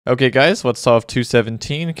Okay guys, let's solve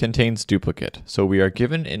 217 contains duplicate. So we are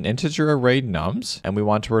given an integer array nums, and we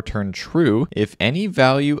want to return true if any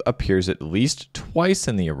value appears at least twice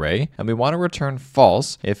in the array, and we want to return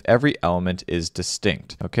false if every element is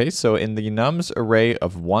distinct. Okay, so in the nums array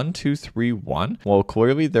of 1, 2, 3, 1, well,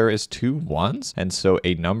 clearly there is two ones, and so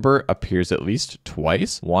a number appears at least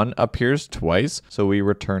twice. 1 appears twice, so we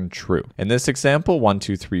return true. In this example, 1,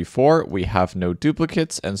 2, 3, 4, we have no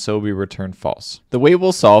duplicates, and so we return false. The way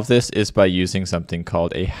we'll solve this is by using something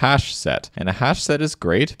called a hash set. And a hash set is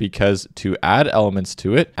great because to add elements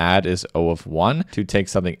to it, add is O of 1. To take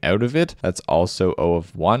something out of it, that's also O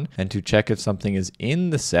of 1. And to check if something is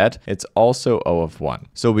in the set, it's also O of 1.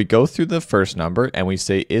 So we go through the first number and we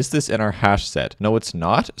say, is this in our hash set? No, it's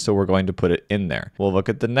not. So we're going to put it in there. We'll look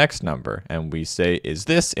at the next number and we say, is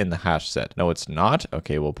this in the hash set? No, it's not.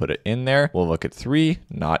 Okay, we'll put it in there. We'll look at 3,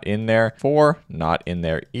 not in there. 4, not in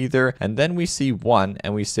there either. And then we see 1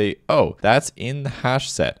 and we say, oh, that's in the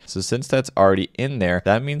hash set. So since that's already in there,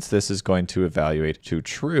 that means this is going to evaluate to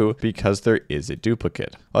true because there is a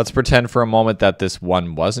duplicate. Let's pretend for a moment that this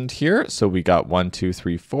 1 wasn't here. So we got 1, 2,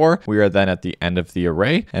 3, 4. We are then at the end of the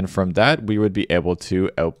array. And from that, we would be able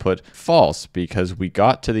to output false because we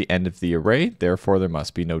got to the end of the array. Therefore, there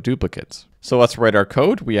must be no duplicates. So let's write our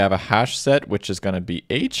code. We have a hash set, which is going to be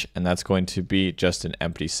H, and that's going to be just an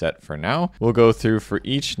empty set for now. We'll go through for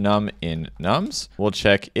each num in nums. We'll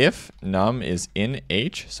check if num is in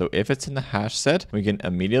H. So if it's in the hash set, we can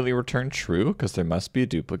immediately return true because there must be a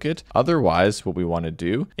duplicate. Otherwise, what we want to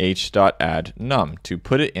do, h.add num to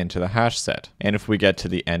put it into the hash set. And if we get to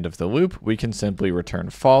the end of the loop, we can simply return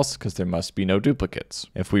false because there must be no duplicates.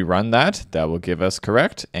 If we run that, that will give us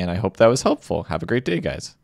correct. And I hope that was helpful. Have a great day, guys.